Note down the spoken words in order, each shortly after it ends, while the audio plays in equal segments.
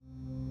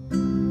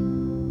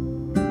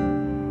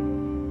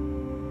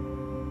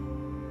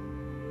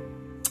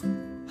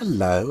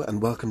Hello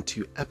and welcome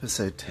to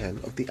episode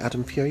 10 of the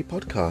Adam Fury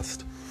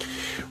podcast.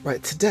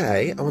 Right,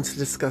 today I want to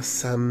discuss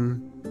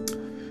something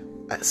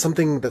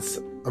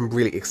I'm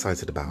really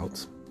excited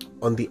about.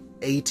 On the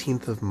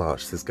 18th of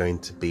March there's going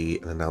to be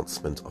an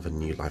announcement of a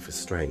new Life is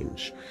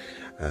Strange,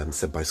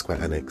 said by Square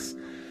Enix.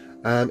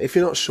 If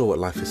you're not sure what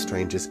Life is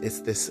Strange is, it's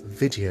this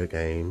video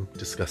game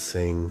which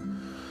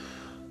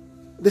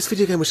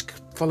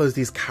follows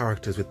these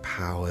characters with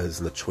powers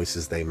and the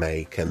choices they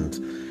make, and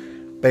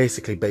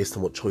basically based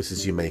on what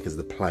choices you make as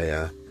the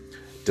player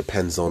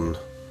depends on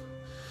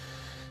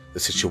the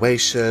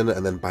situation,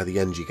 and then by the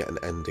end you get an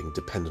ending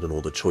depending on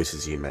all the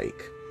choices you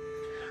make.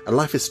 And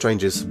Life is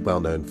Strange is well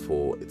known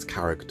for its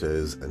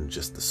characters and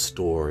just the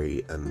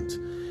story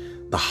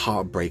and the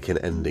heartbreaking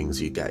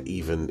endings you get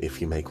even if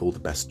you make all the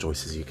best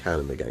choices you can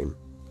in the game.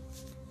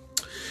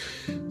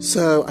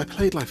 So I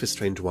played Life is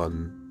Strange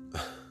 1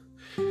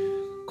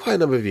 quite a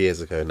number of years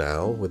ago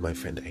now with my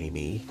friend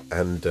Amy,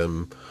 and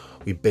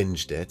we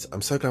binged it.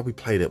 I'm so glad we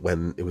played it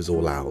when it was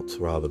all out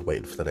rather than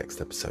waiting for the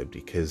next episode,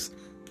 because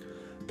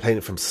playing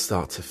it from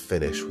start to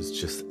finish was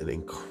just an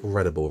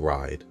incredible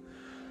ride.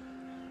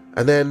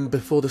 And then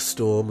Before the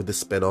Storm with the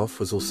spin-off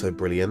was also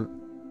brilliant,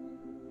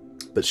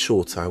 but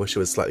shorter. I wish it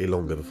was slightly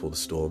longer, Before the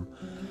Storm.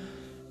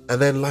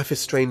 And then Life is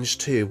Strange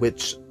 2,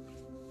 which,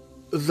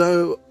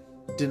 though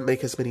didn't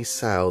make as many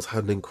sales,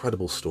 had an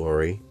incredible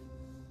story,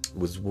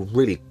 was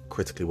really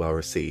critically well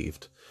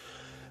received,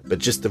 but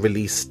just the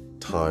release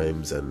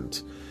times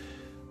and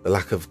the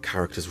lack of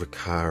characters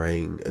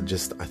recurring, and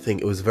just, I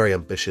think it was a very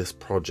ambitious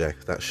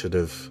project that should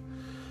have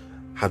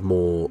had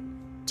more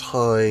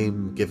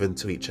time given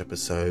to each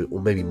episode,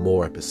 or maybe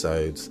more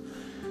episodes,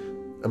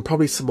 and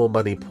probably some more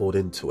money poured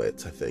into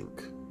it, I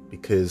think,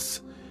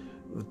 because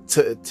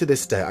to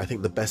this day I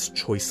think the best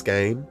choice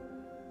game,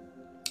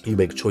 you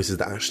make choices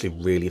that actually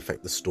really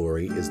affect the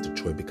story, is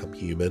Detroit Become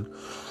Human.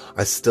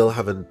 I still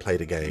haven't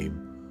played a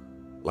game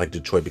like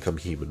Detroit Become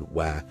Human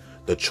where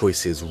the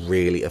choices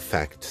really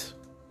affect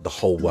the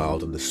whole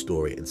world and the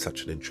story in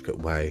such an intricate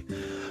way.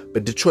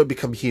 But Detroit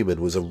Become Human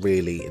was a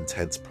really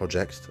intense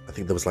project. I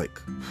think there was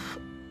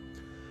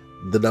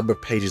the number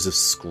of pages of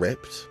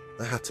script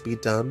that had to be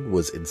done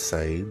was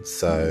insane.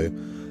 So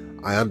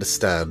I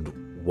understand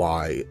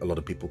why a lot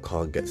of people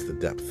can't get to the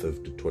depth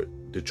of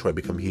Detroit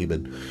Become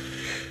Human.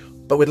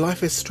 But with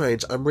Life is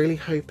Strange, I'm really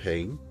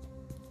hoping...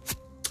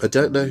 I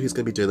don't know who's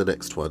going to be doing the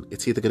next one.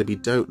 It's either going to be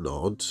Don't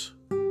Nod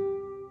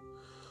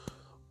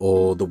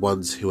or the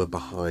ones who are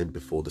behind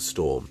Before the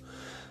Storm.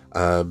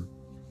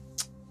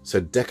 So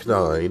Deck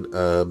 9,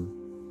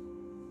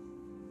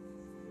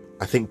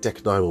 I think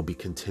Deck 9 will be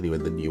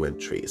continuing the new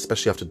entry,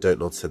 especially after Don't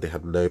Nod said they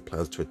had no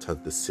plans to return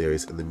to the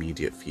series in the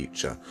immediate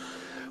future,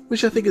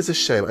 which I think is a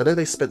shame. I know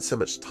they spent so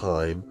much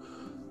time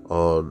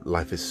on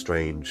Life is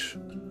Strange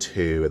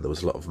 2 and there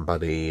was a lot of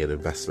money and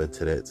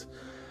investment in it,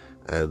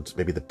 and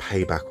maybe the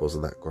payback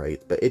wasn't that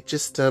great, but it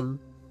just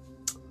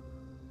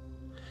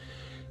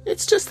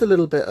it's just a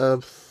little bit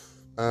of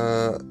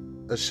a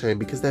shame,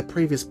 because their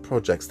previous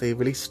projects, they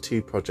released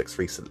 2 projects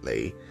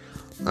recently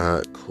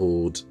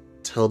called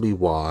Tell Me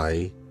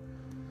Why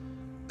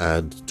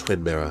and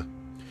Twin Mirror.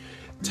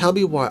 Tell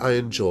Me Why I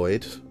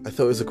enjoyed. I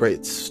thought it was a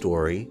great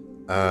story.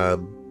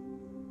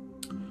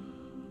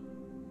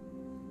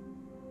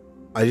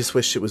 I just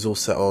wish it was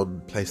also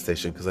on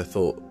PlayStation, because I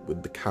thought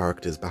with the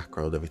characters'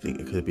 background and everything,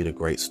 it could have been a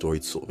great story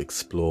to sort of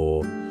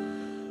explore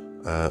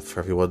for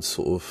everyone.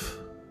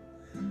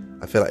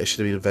 I feel like it should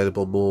have been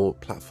available on more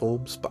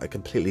platforms, but I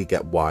completely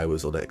get why it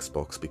was on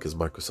Xbox, because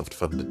Microsoft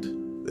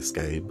funded this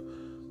game,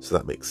 so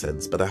that makes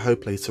sense. But I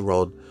hope later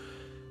on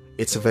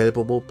it's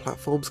available on more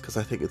platforms, because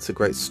I think it's a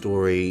great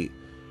story,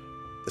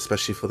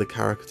 especially for the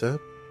character.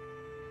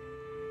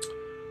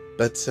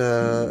 But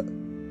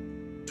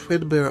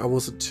Twin Mirror I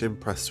wasn't too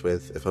impressed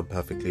with, if I'm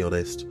perfectly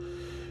honest.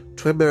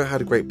 Twin Mirror had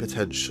a great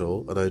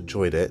potential and I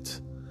enjoyed it,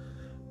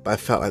 but I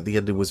felt like the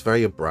ending was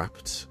very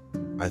abrupt.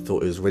 I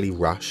thought it was really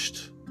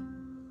rushed,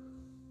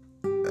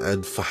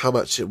 and for how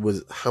much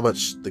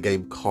the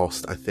game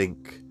cost, I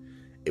think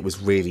it was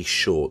really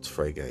short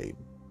for a game.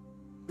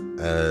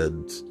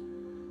 And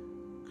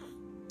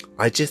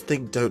I just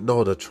think Don't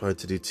Nod are trying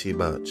to do too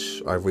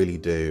much. I really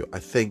do. I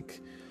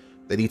think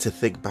they need to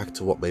think back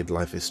to what made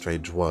Life is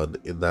Strange 1,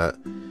 in that,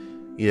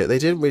 they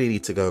didn't really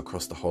need to go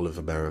across the whole of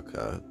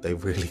America. They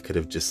really could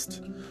have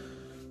just...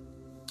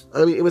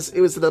 I mean, it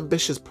was an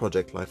ambitious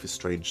project, Life is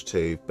Strange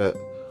 2, but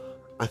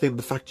I think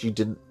the fact you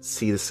didn't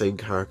see the same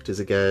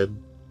characters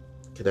again,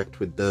 connect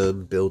with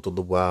them, build on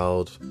the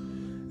world,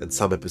 and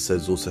some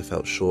episodes also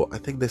felt short, I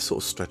think they're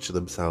sort of stretching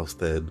themselves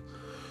thin.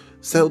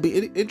 So it'll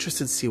be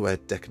interesting to see where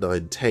Deck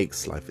 9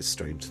 takes Life is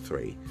Strange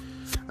 3.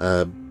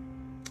 And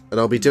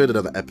I'll be doing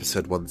another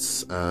episode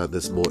once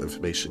there's more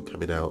information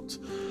coming out.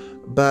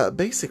 But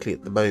basically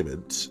at the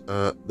moment,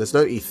 there's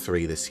no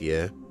E3 this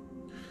year.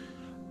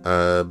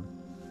 But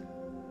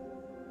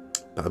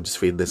I'm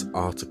just reading this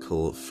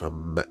article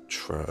from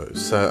Metro.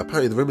 So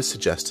apparently the rumours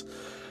suggest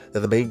that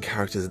the main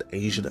character is an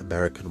Asian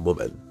American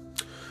woman.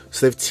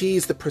 So they've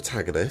teased the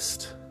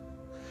protagonist,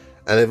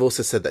 And they've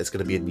also said that it's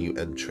going to be a new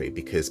entry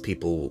because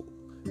people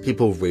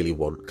really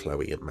want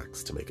Chloe and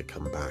Max to make a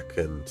comeback,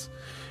 and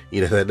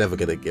they're never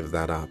going to give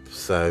that up.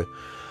 So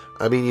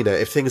I mean,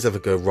 if things ever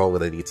go wrong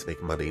and they need to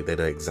make money, they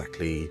know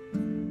exactly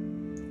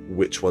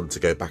which one to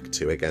go back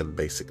to again,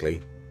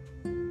 basically.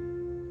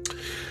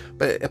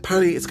 But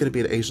apparently it's going to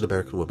be an Asian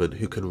American woman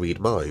who can read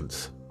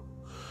minds.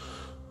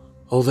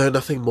 Although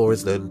nothing more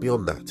is known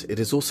beyond that. It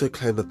is also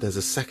claimed that there's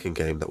a second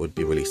game that would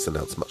be released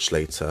announced much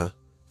later,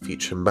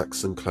 featuring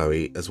Max and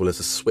Chloe, as well as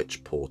a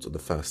Switch port of the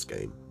first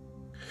game.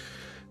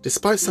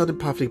 Despite sounding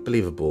perfectly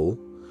believable,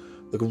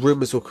 the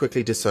rumours were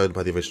quickly disowned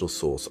by the original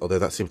source, although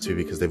that seems to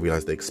be because they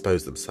realised they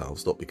exposed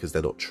themselves, not because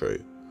they're not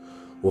true.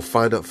 We'll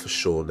find out for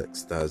sure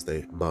next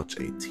Thursday, March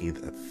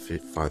 18th at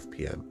 5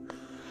 PM.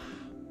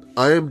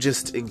 I am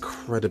just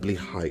incredibly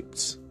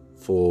hyped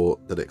for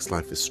the next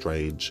Life is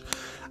Strange.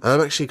 And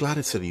I'm actually glad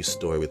it's a new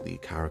story with new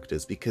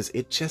characters, because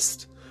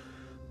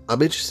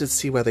I'm interested to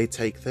see where they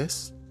take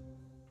this.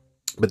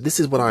 But this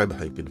is what I'm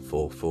hoping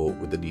for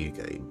with the new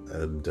game.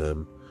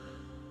 And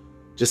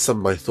just some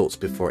of my thoughts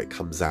before it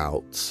comes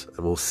out,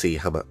 and we'll see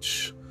how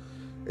much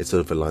it sort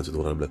of aligns with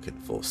what I'm looking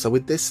for. So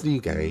with this new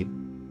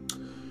game,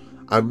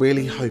 I'm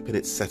really hoping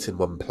it's set in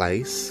one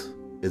place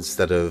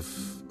instead of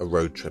a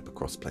road trip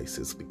across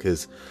places,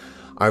 because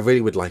I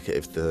really would like it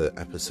if the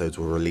episodes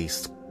were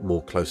released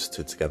more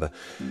closer together,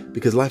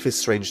 because Life is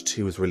Strange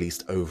 2 was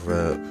released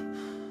over,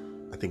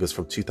 I think it was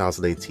from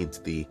 2018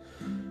 to the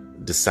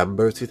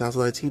December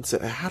 2019, so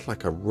it had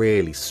like a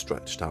really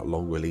stretched out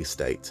long release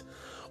date,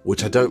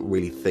 which I don't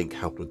really think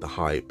helped with the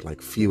hype.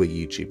 Like, fewer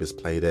YouTubers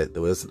played it,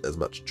 there wasn't as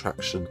much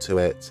traction to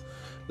it,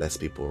 less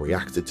people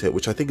reacted to it,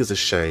 which I think is a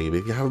shame.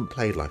 If you haven't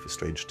played Life is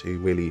Strange 2,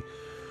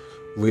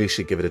 really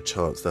should give it a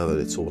chance now that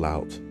it's all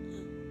out.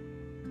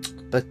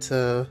 But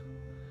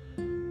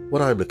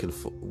what I'm looking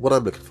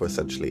for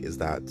essentially is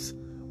that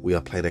we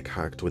are playing a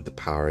character with the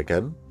power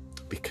again,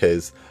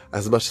 because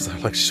as much as I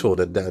like Sean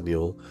and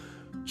Daniel,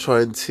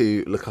 trying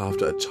to look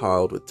after a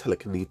child with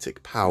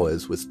telekinetic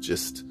powers was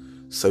just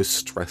so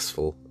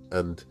stressful,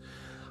 and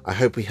I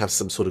hope we have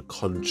some sort of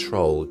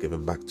control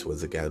given back to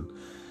us again.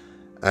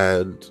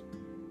 And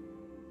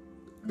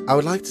I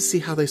would like to see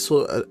how they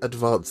sort of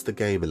advance the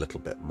game a little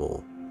bit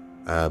more,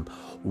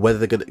 whether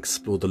they're going to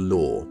explore the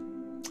lore,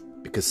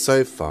 because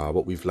so far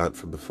what we've learnt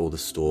from Before the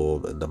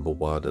Storm and number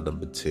 1 and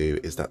number 2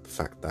 is that the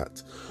fact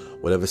that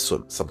whenever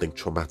something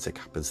traumatic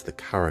happens to the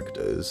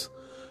characters,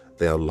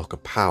 they unlock a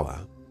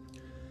power.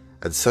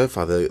 And so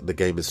far the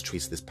game has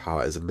treated this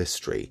power as a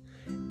mystery.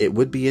 It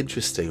would be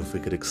interesting if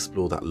we could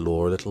explore that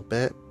lore a little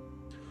bit.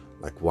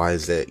 Like, why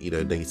is it,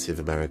 Native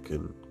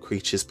American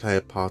creatures play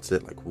a part in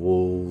it, like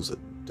wolves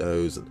and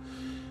does, and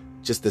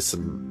just this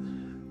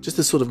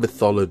sort of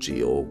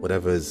mythology or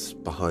whatever's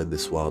behind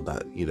this world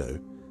that,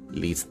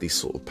 leads to these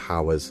sort of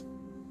powers.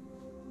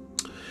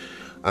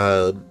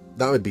 That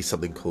would be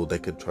something cool they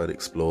could try and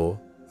explore.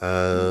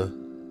 And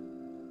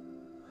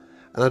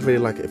I'd really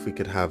like it if we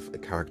could have a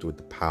character with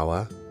the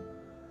power.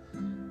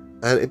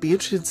 And it'd be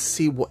interesting to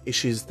see what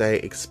issues they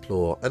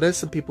explore. I know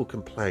some people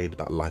complained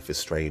about Life is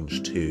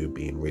Strange 2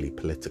 being really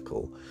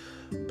political,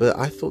 but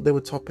I thought there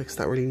were topics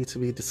that really need to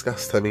be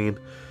discussed. I mean,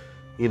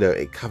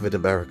 it covered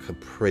America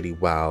pretty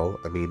well.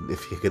 I mean,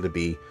 if you're going to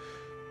be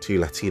 2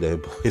 Latino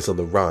boys on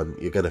the run,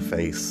 you're going to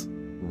face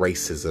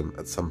racism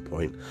at some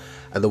point.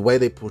 And the way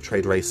they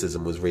portrayed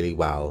racism was really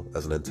well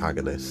as an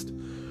antagonist.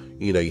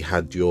 You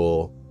had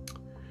your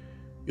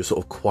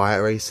sort of quiet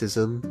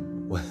racism,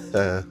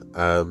 where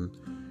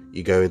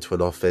you go into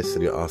an office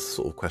and you're asked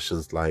sort of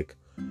questions like,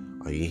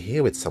 are you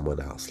here with someone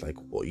else? Like,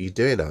 what are you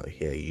doing out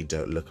here? You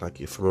don't look like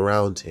you're from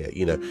around here.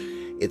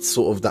 It's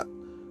sort of that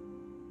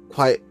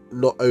quite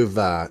not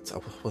overt.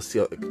 What's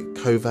the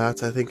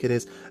covert? I think it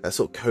is. That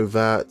sort of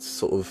covert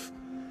sort of,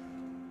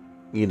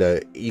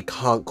 you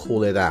can't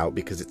call it out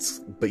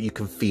but you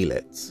can feel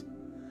it.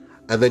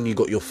 And then you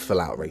got your full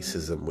out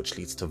racism, which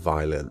leads to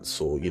violence,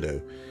 or,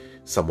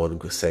 someone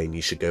saying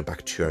you should go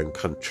back to your own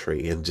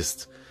country, and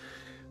just,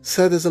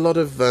 so there's a lot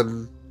of,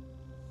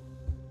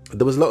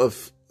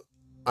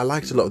 I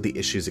liked a lot of the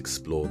issues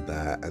explored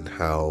there, and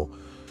how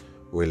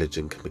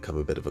religion can become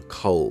a bit of a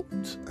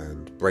cult,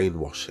 and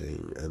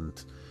brainwashing,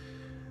 and,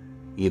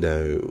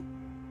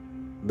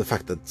 the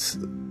fact that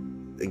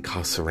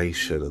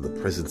incarceration and the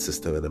prison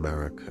system in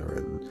America,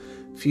 and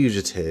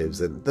fugitives,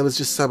 and there was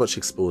just so much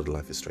explored in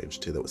Life is Strange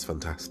 2 that was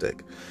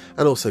fantastic.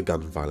 And also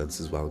gun violence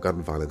as well.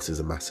 Gun violence is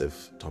a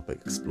massive topic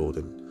explored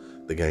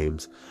in the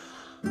games.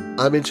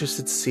 I'm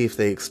interested to see if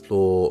they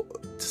to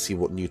see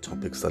what new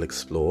topics they'll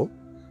explore.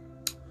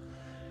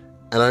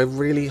 And I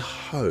really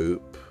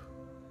hope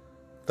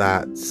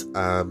that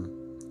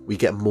we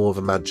get more of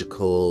a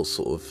magical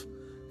sort of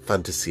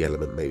fantasy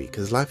element, maybe,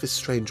 because Life is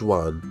Strange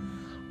 1,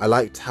 I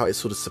liked how it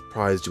sort of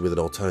surprised you with an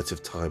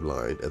alternative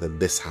timeline, and then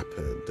this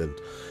happened, and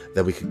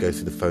then we could go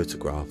through the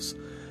photographs.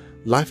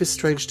 Life is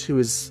Strange 2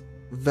 is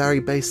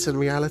very based in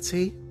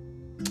reality,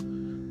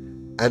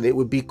 and it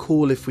would be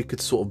cool if we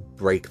could sort of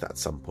break that at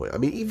some point. I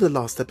mean, even the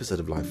last episode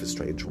of Life is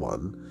Strange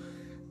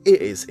 1,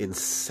 it is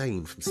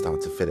insane from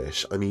start to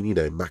finish. I mean,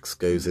 Max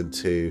goes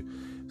into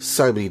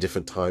so many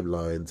different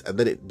timelines, and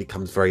then it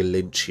becomes very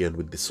Lynchian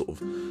with this sort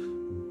of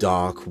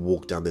dark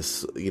walk down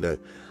this,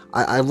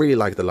 I really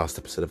like the last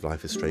episode of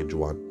Life is Strange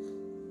 1.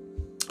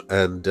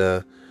 And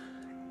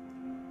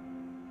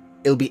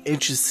it'll be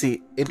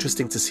interesting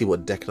to see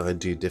what Deck 9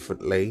 do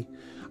differently.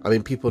 I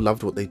mean, people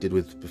loved what they did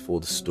with Before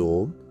the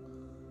Storm,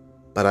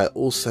 but I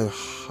also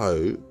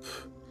hope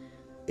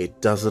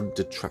it doesn't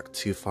detract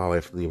too far away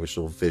from the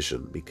original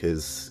vision,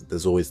 because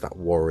there's always that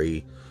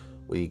worry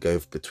when you go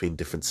between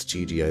different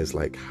studios,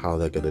 like how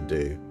they're going to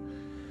do.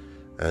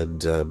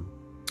 And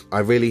I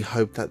really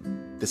hope that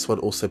this one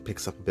also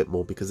picks up a bit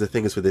more, because the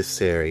thing is with this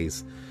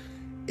series,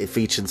 if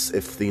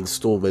the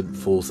installment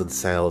falls and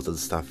sales and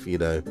stuff,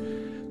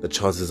 the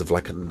chances of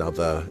like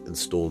another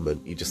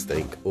installment, you just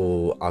think,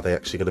 oh, are they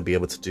actually going to be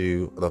able to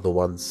do another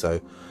one? So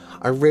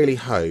I really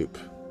hope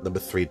number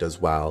 3 does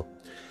well.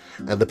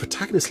 And the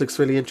protagonist looks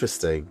really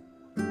interesting.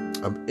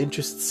 I'm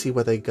interested to see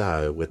where they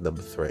go with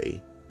number 3.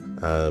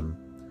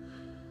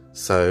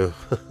 So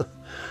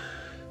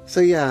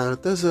yeah,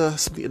 those are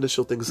some of the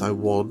initial things I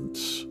want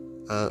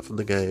from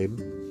the game.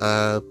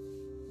 I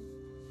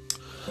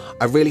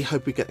really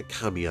hope we get a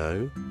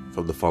cameo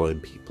from the following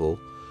people.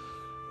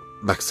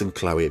 Max and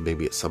Chloe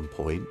maybe at some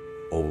point,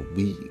 or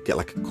we get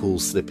like a cool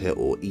snippet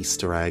or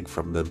Easter egg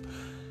from them,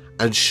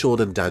 and Sean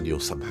and Daniel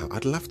somehow.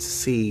 I'd love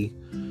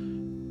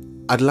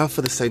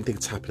for the same thing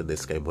to happen in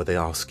this game, where they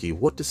ask you,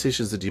 what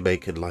decisions did you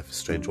make in Life is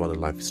Strange 1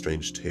 and Life is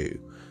Strange 2?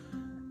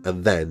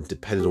 And then,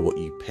 depending on what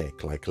you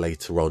pick, like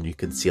later on, you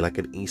can see like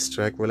an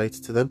Easter egg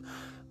related to them.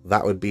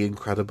 That would be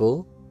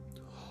incredible.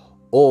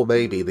 Or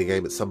maybe the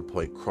game at some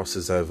point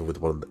crosses over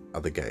with one of the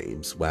other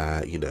games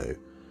where, I don't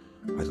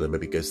know,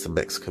 maybe it goes to the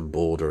Mexican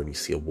border and you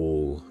see a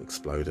wall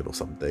exploding or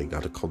something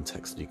out of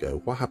context, and you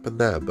go, what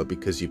happened there? But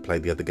because you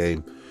played the other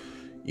game,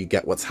 you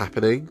get what's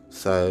happening.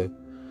 So,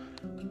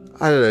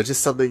 I don't know,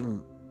 just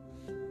something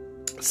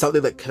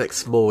that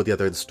connects more with the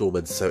other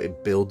installments, so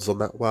it builds on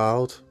that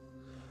world.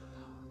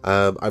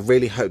 I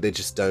really hope they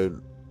just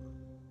don't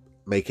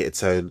make it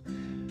its own,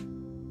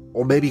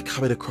 or maybe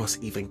coming across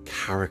even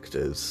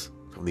characters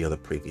from the other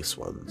previous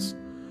ones.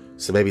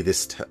 So maybe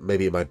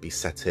maybe it might be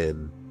set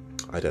in,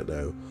 I don't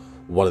know,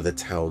 one of the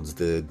towns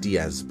the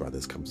Diaz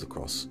brothers comes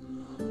across,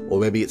 or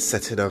maybe it's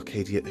set in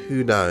Arcadia.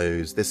 Who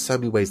knows? There's so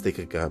many ways they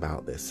could go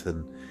about this,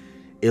 and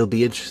it'll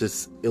be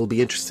interesting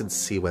to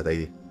see where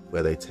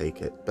they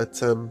take it.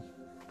 But I'm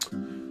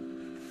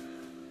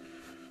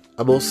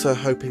also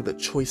hoping that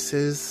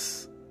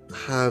choices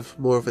have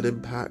more of an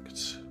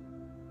impact.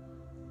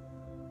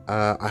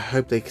 I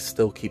hope they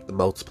still keep the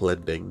multiple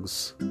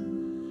endings.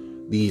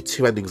 The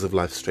 2 endings of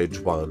Life is Strange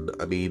 1,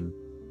 I mean,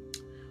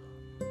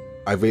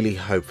 I really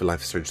hope for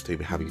Life is Strange 3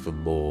 we have even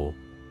more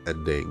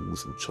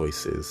endings and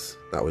choices.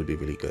 That would be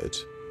really good.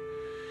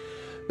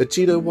 But do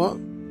you know what?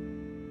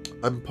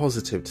 I'm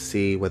positive to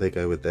see where they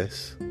go with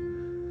this.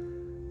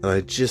 And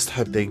I just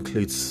hope they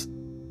include...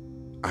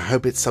 I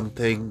hope it's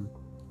something...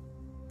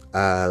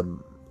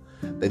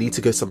 they need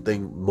to go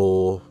something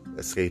more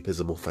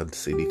escapism or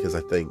fantasy, because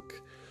I think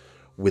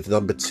with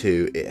number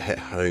 2 it hit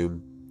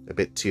home a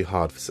bit too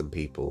hard for some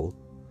people,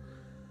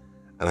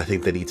 and I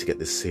think they need to get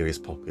this series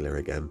popular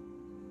again.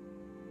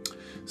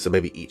 So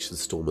maybe each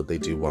installment they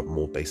do one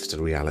more based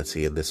in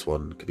reality, and this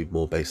one could be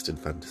more based in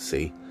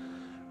fantasy.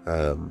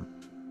 And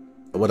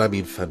when I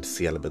mean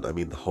fantasy element, I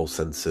mean the whole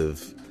sense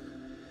of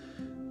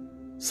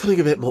something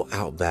a bit more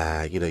out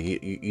there.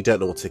 You don't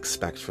know what to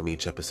expect from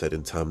each episode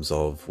in terms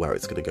of where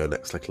it's going to go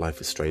next. Like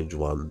Life is Strange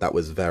 1, that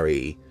was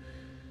very,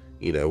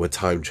 we're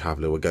time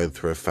traveling, we're going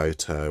through a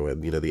photo,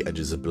 and the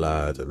edges are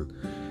blurred, and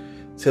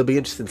so it'll be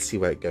interesting to see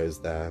where it goes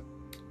there.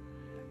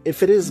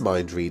 If it is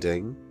mind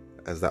reading,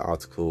 as that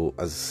article,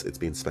 as it's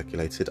been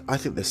speculated, I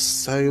think there's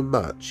so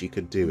much you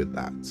could do with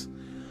that,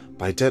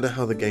 but I don't know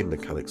how the game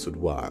mechanics would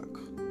work.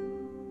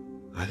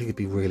 I think it'd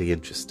be really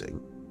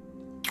interesting.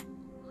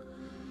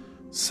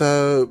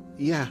 So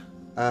yeah,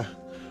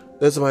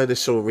 those are my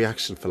initial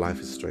reaction for Life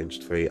is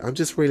Strange 3. I'm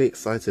just really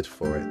excited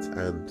for it,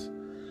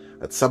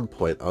 and at some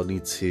point I'll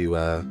need to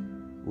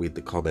read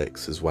the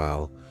comics as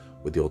well,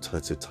 with the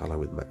alternative timeline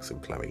with Max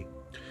and Chloe.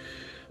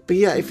 But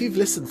yeah, if you've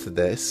listened to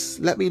this,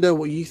 let me know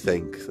what you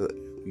think.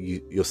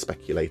 You're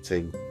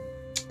speculating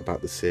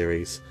about the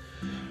series.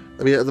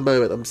 I mean, at the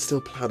moment I'm still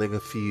planning a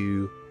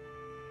few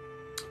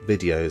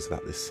videos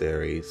about this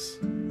series.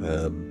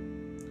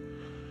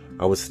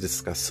 I was to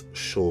discuss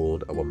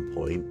Sean at one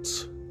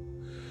point.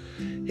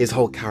 His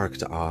whole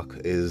character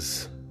arc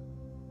is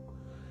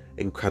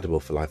incredible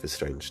for Life is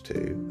Strange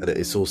 2, and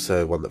it's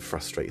also one that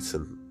frustrates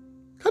and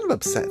kind of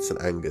upsets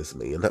and angers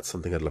me, and that's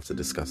something I'd love to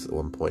discuss at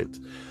one point.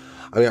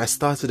 I mean, I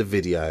started a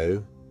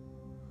video,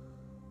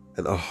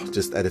 and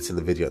just editing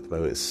the video at the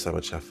moment is so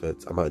much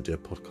effort. I might do a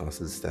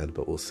podcast instead,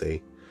 but we'll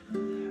see.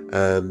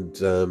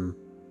 And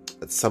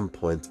at some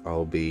point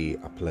I'll be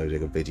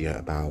uploading a video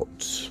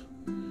about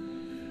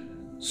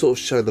sort of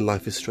showing the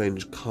Life is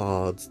Strange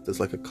cards. There's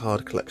like a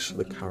card collection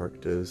of the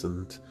characters,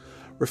 and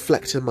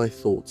reflecting my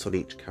thoughts on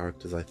each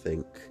character, I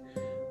think,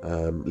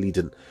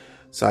 leading.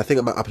 So I think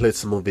I might upload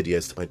some more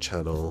videos to my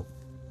channel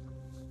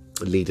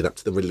leading up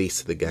to the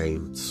release of the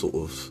game, sort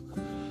of,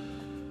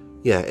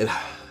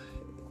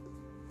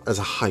 as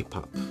a hype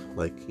up,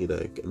 like,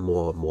 getting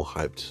more and more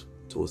hyped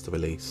towards the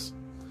release.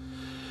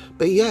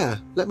 But yeah,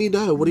 let me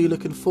know, what are you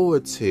looking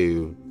forward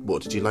to?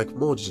 What did you like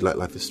more? Did you like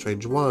Life is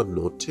Strange 1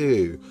 or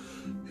 2?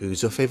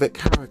 Who's your favourite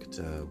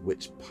character?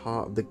 Which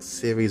part of the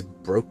series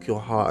broke your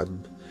heart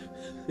and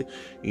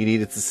you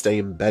needed to stay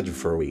in bed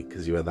for a week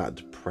because you were that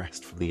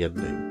depressed from the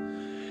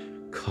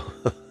ending?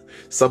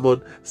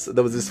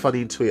 There was this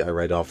funny tweet I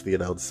read after the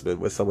announcement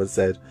where someone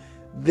said,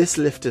 "This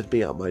lifted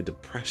me out of my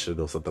depression,"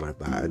 or something like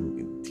that,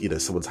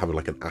 and someone's having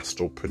like an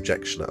astral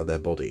projection out of their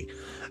body,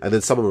 and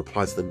then someone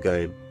replies to them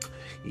going,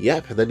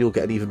 "Yep, and then you'll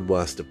get an even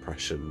worse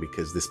depression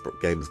because this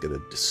game is going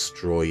to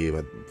destroy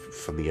you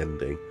from the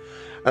ending."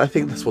 And I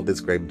think that's what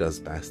this game does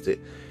best. It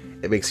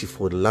makes you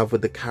fall in love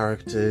with the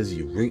characters,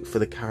 you root for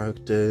the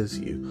characters,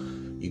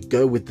 you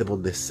go with them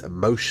on this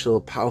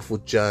emotional, powerful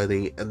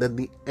journey, and then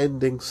the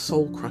ending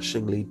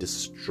soul-crushingly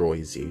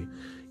destroys you,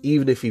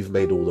 even if you've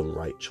made all the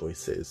right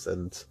choices.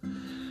 And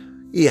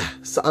yeah,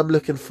 so I'm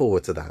looking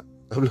forward to that.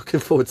 I'm looking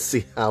forward to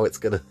see how it's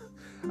going to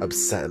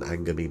upset and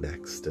anger me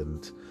next,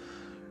 and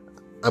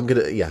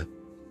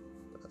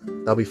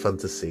that'll be fun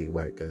to see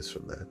where it goes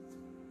from there.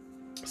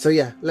 So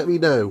yeah, let me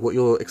know what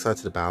you're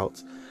excited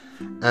about,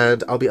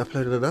 and I'll be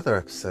uploading another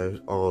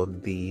episode on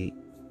the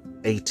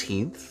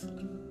 18th,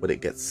 when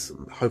it gets,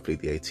 hopefully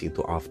the 18th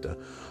or after,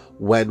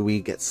 when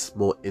we get some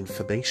more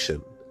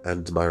information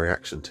and my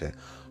reaction to it.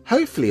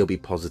 Hopefully it'll be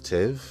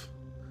positive,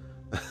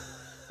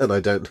 and I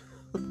don't...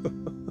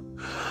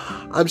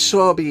 I'm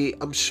sure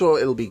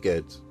it'll be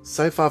good.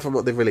 So far from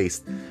what they've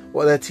released,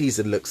 what they're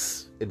teasing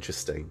looks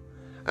interesting.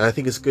 And I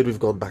think it's good we've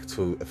gone back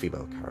to a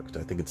female character.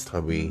 I think it's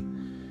time we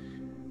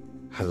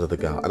had another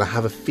girl. And I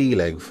have a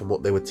feeling from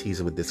what they were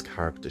teasing with this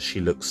character, she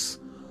looks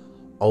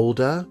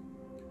older.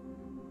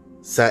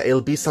 So it'll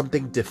be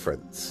something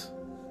different.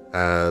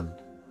 And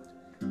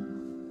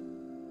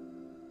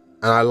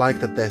I like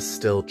that they're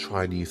still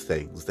trying new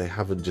things. They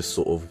haven't just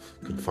sort of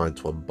confined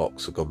to one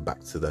box or gone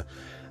back to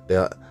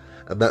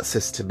and that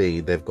says to me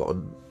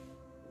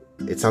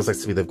it sounds like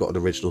to me they've got an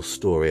original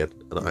story and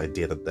an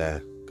idea that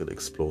they're going to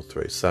explore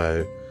through.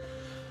 So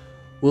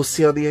we'll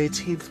see on the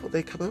 18th what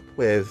they come up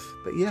with.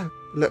 But yeah,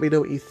 let me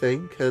know what you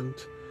think, and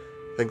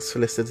thanks for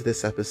listening to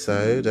this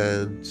episode,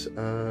 and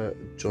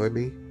join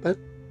me then.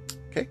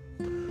 Okay,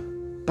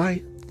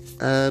 bye,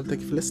 and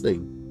thank you for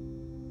listening.